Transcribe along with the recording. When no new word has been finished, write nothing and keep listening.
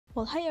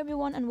Well, hi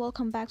everyone and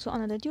welcome back to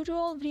another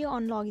tutorial video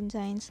on login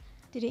science.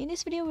 Today in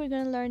this video we're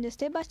going to learn the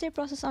step-by-step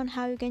process on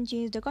how you can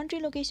change the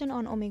country location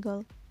on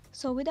Omegle.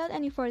 So without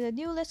any further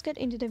ado, let's get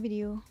into the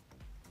video.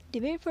 The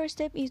very first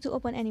step is to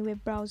open any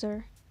web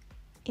browser.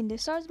 In the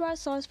search bar,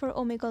 search for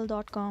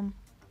omegle.com.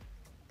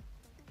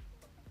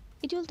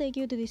 It will take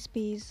you to this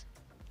page.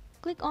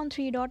 Click on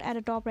three dot at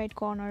the top right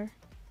corner.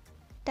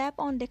 Tap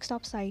on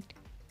desktop site.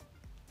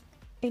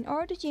 In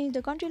order to change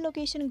the country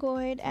location, go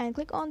ahead and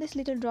click on this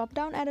little drop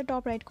down at the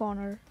top right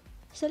corner.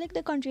 Select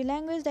the country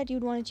language that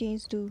you'd want to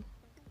change to.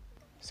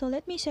 So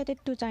let me set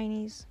it to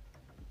Chinese.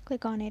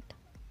 Click on it.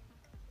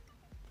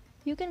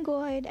 You can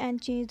go ahead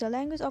and change the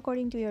language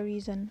according to your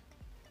region.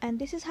 And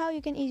this is how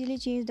you can easily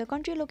change the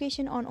country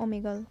location on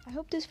Omegle. I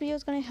hope this video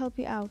is gonna help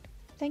you out.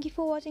 Thank you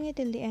for watching it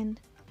till the end.